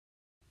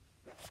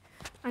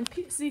On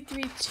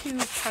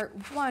PSC3-2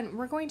 Part 1,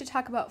 we're going to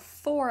talk about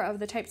 4 of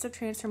the types of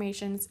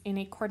transformations in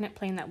a coordinate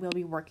plane that we'll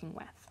be working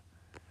with.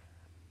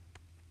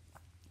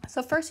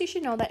 So first you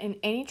should know that in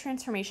any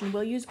transformation,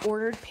 we'll use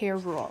ordered pair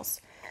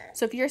rules.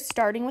 So if you're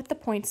starting with the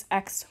points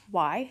x,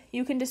 y,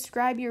 you can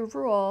describe your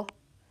rule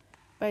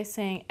by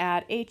saying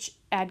add h,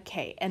 add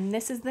k, and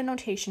this is the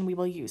notation we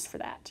will use for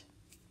that.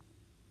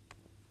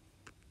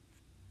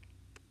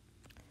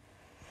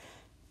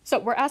 So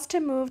we're asked to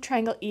move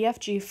triangle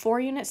EFG 4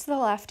 units to the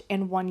left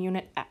and 1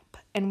 unit up.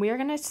 And we're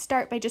going to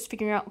start by just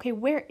figuring out, okay,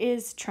 where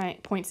is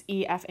points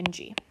E, F, and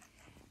G?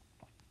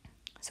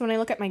 So when I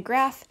look at my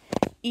graph,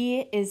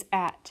 E is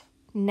at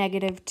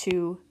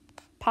 -2,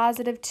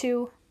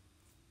 +2.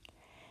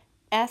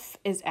 F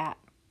is at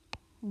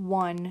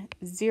 1,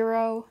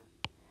 0.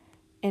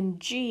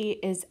 And G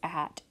is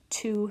at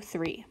 2,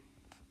 3.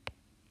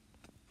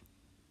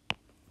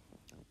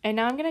 And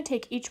now I'm going to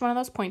take each one of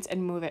those points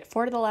and move it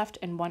 4 to the left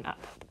and 1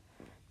 up.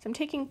 So I'm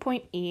taking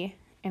point E,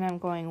 and I'm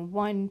going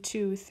 1,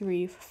 2,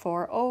 3,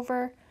 4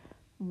 over,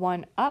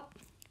 1 up,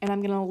 and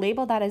I'm going to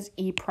label that as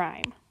E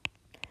prime.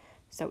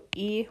 So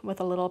E with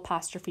a little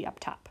apostrophe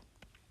up top.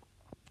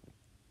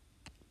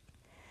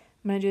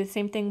 I'm going to do the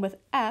same thing with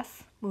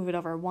F, move it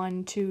over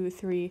 1, 2,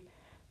 3,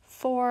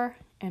 4,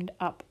 and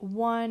up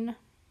 1.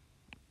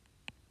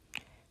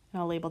 And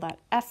I'll label that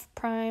F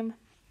prime.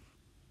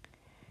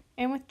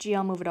 And with G,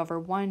 I'll move it over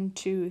 1,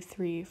 2,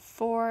 3,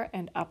 4,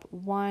 and up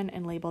 1,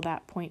 and label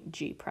that point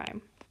G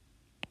prime.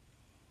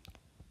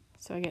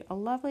 So I get a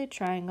lovely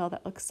triangle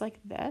that looks like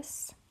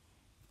this.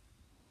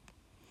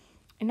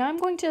 And now I'm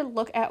going to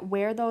look at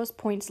where those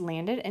points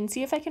landed and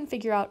see if I can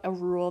figure out a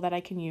rule that I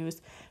can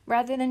use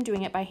rather than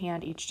doing it by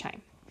hand each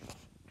time.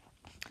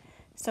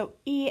 So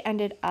E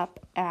ended up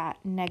at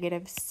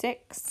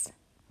 -6,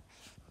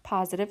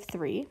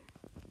 +3.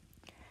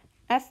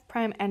 F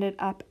prime ended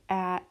up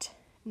at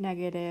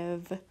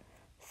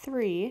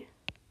 -3,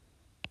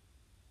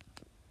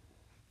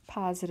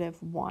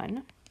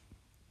 +1,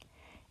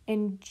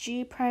 and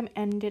G prime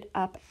ended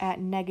up at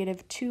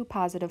 -2,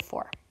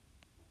 +4.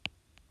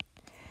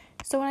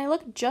 So when I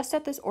look just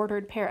at this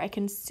ordered pair, I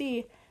can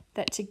see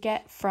that to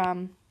get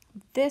from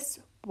this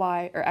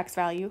y or x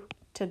value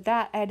to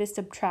that, I had to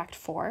subtract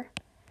 4.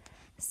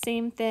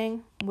 Same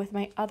thing with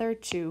my other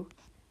two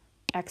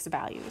x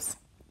values.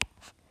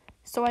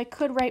 So I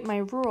could write my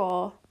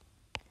rule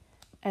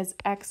as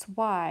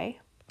xy,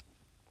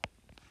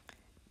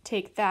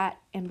 take that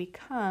and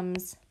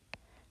becomes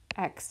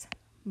x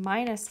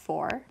minus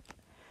 4.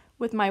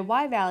 With my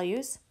y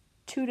values,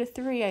 2 to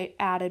 3 I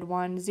added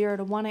 1, 0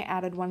 to 1 I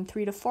added 1,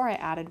 3 to 4 I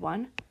added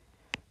 1.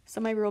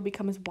 So my rule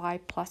becomes y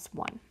plus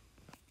 1.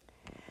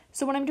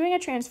 So when I'm doing a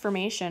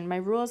transformation, my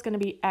rule is going to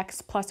be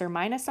x plus or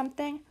minus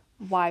something,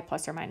 y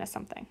plus or minus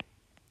something.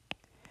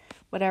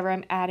 Whatever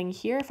I'm adding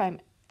here, if I'm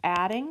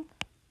adding,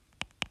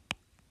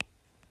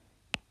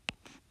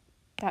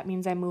 that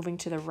means I'm moving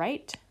to the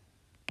right.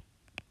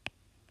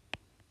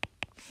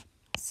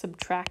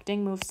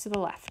 Subtracting moves to the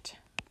left.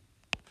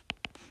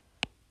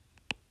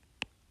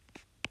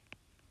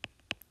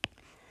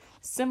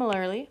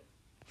 Similarly,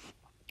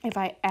 if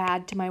I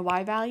add to my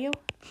y value,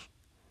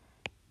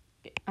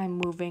 I'm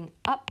moving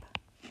up.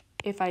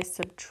 If I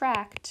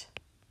subtract,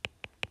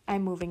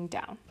 I'm moving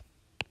down.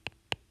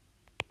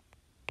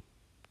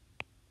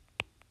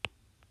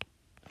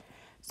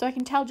 So I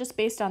can tell just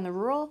based on the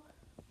rule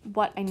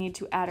what I need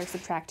to add or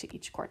subtract to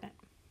each coordinate.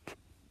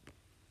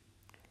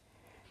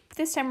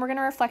 This time we're going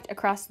to reflect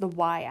across the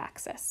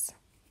y-axis.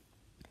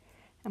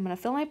 I'm going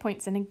to fill my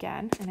points in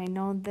again, and I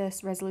know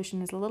this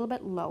resolution is a little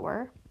bit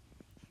lower.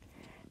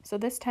 So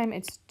this time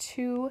it's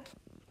 2,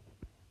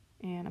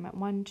 and I'm at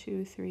 1,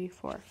 2, 3,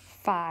 4,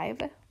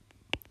 5.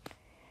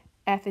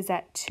 F is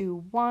at 2,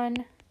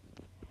 1,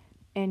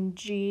 and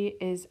G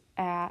is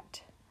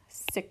at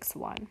 6,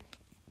 1.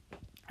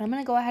 I'm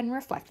going to go ahead and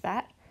reflect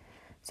that.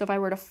 So if I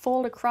were to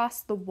fold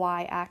across the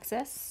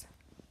y-axis,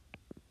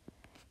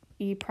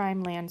 E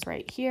prime lands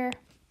right here,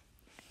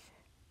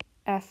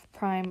 F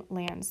prime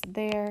lands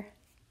there,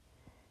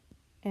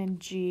 and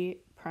G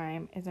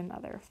prime is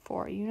another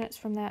 4 units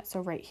from that, so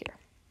right here.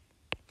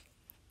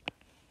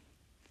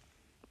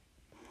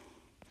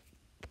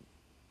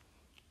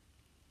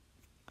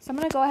 So I'm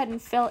going to go ahead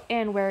and fill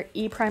in where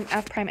E prime,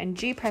 F prime, and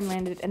G prime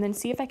landed, and then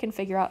see if I can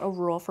figure out a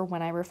rule for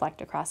when I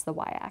reflect across the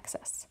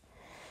y-axis.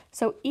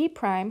 So E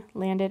prime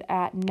landed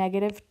at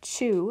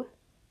 -2,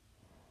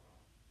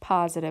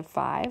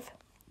 +5.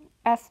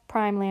 F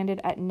prime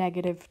landed at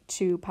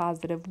 -2,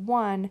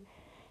 +1.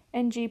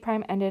 And G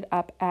prime ended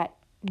up at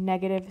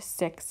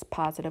 -6,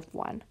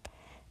 +1.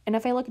 And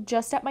if I look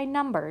just at my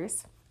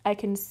numbers, I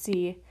can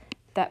see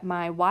that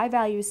my y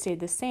values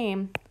stayed the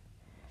same.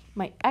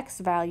 My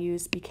x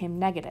values became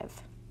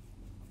negative.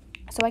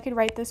 So I could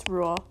write this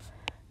rule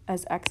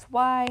as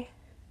xy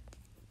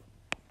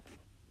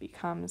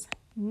becomes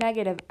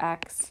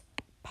 -x,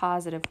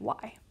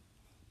 +y.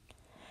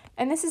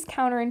 And this is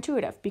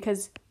counterintuitive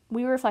because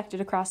we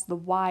reflected across the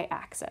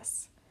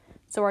y-axis.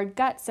 So our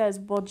gut says,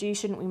 well, gee,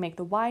 shouldn't we make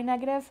the y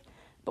negative?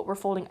 But we're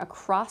folding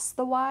across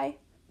the y,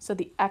 so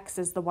the x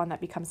is the one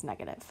that becomes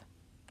negative.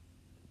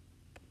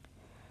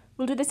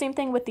 We'll do the same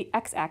thing with the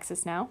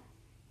x-axis now,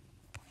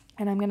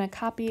 and I'm going to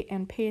copy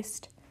and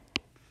paste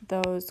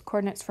those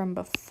coordinates from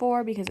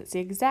before because it's the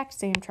exact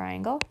same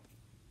triangle.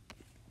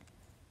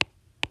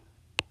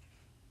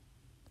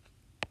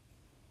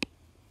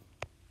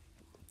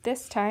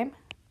 This time,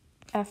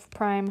 f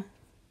prime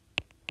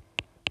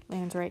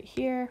lands right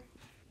here,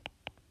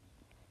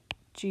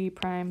 g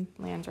prime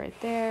lands right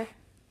there,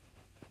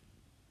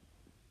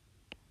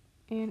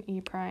 and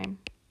e prime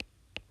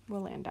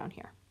will land down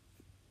here.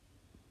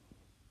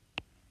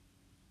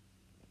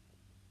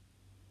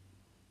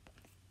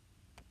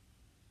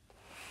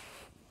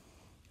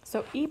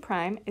 So e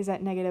prime is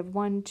at negative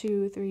 1,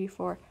 2, 3,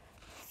 4,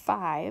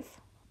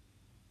 5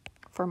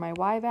 for my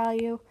y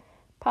value,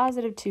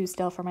 positive 2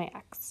 still for my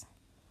x.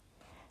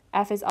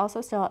 F is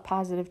also still at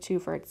positive 2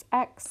 for its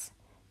x,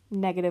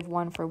 negative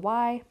 1 for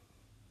y,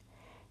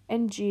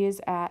 and g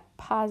is at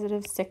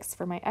positive 6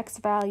 for my x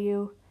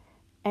value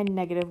and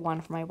negative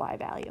 1 for my y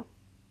value.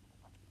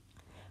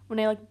 When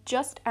I look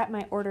just at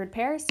my ordered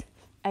pairs,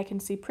 I can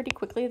see pretty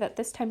quickly that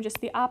this time just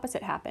the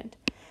opposite happened.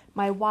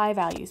 My y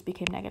values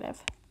became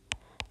negative.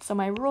 So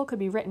my rule could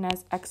be written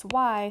as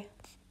xy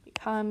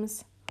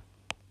becomes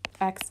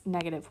x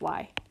negative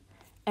y.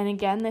 And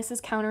again, this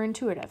is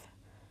counterintuitive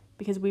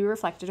because we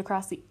reflected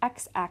across the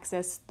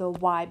x-axis, the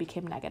y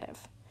became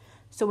negative.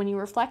 So when you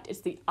reflect,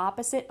 it's the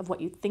opposite of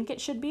what you think it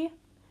should be.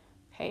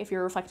 Okay, if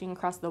you're reflecting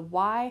across the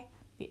y,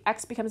 the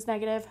x becomes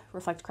negative,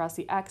 reflect across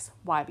the x,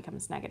 y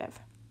becomes negative.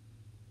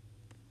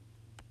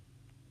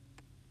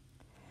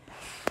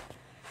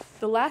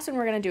 The last one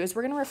we're going to do is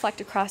we're going to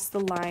reflect across the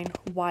line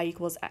y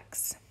equals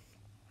x.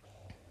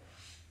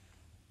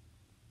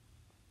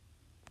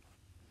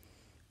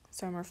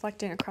 So I'm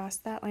reflecting across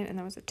that line, and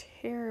that was a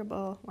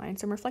terrible line.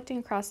 So I'm reflecting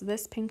across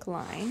this pink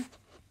line.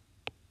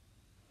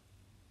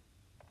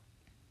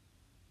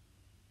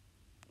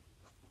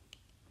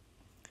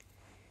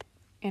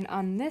 And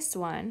on this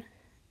one,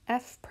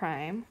 f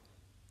prime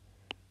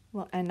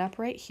will end up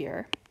right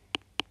here.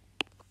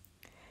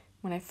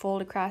 When I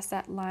fold across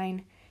that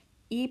line,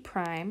 e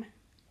prime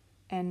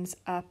ends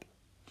up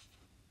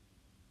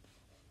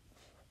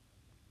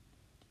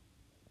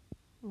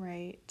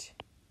right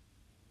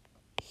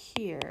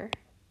here,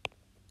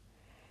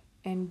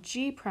 and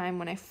g prime,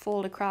 when I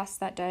fold across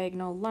that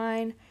diagonal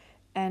line,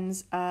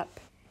 ends up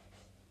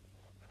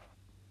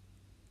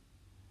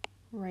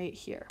right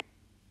here.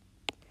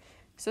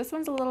 So this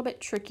one's a little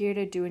bit trickier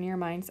to do in your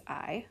mind's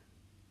eye,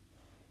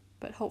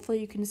 but hopefully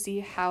you can see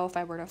how if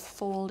I were to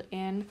fold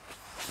in,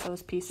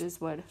 those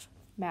pieces would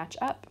match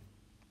up.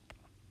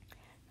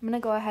 I'm going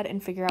to go ahead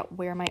and figure out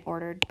where my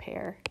ordered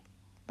pair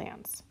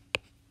lands.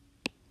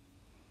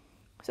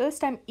 So this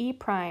time e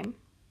prime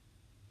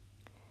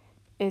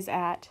is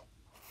at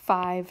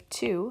 5,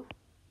 2,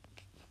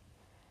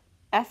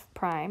 f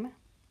prime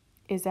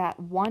is at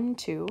 1,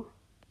 2,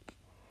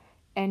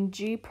 and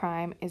g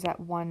prime is at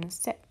 1,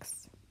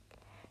 6.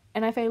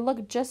 And if I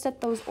look just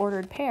at those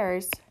ordered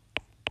pairs,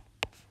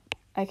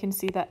 I can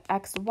see that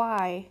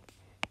xy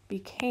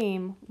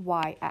became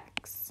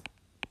yx.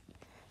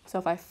 So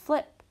if I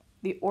flip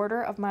the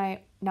order of my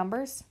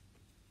numbers,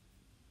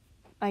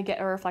 I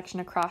get a reflection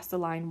across the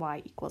line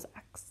y equals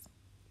x.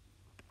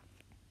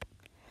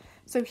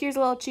 So here's a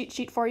little cheat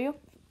sheet for you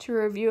to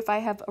review. If I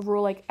have a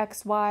rule like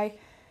xy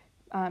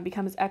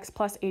becomes x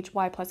plus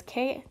hy plus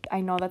k, I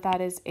know that that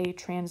is a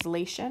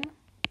translation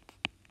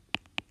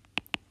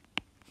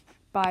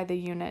by the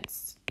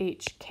units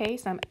hk.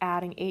 So I'm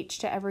adding h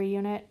to every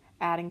unit,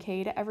 adding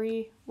k to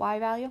every y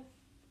value.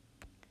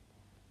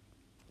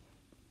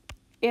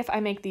 If I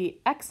make the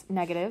x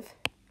negative,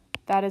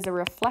 that is a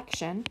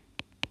reflection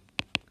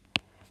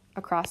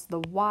across the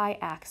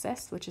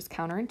y-axis, which is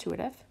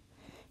counterintuitive.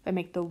 If I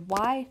make the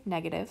y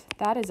negative,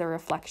 that is a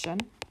reflection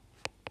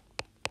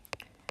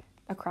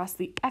across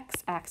the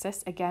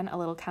x-axis, again, a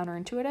little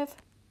counterintuitive.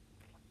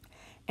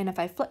 And if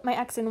I flip my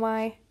x and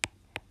y,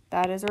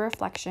 that is a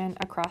reflection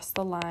across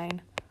the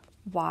line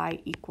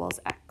y equals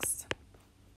x.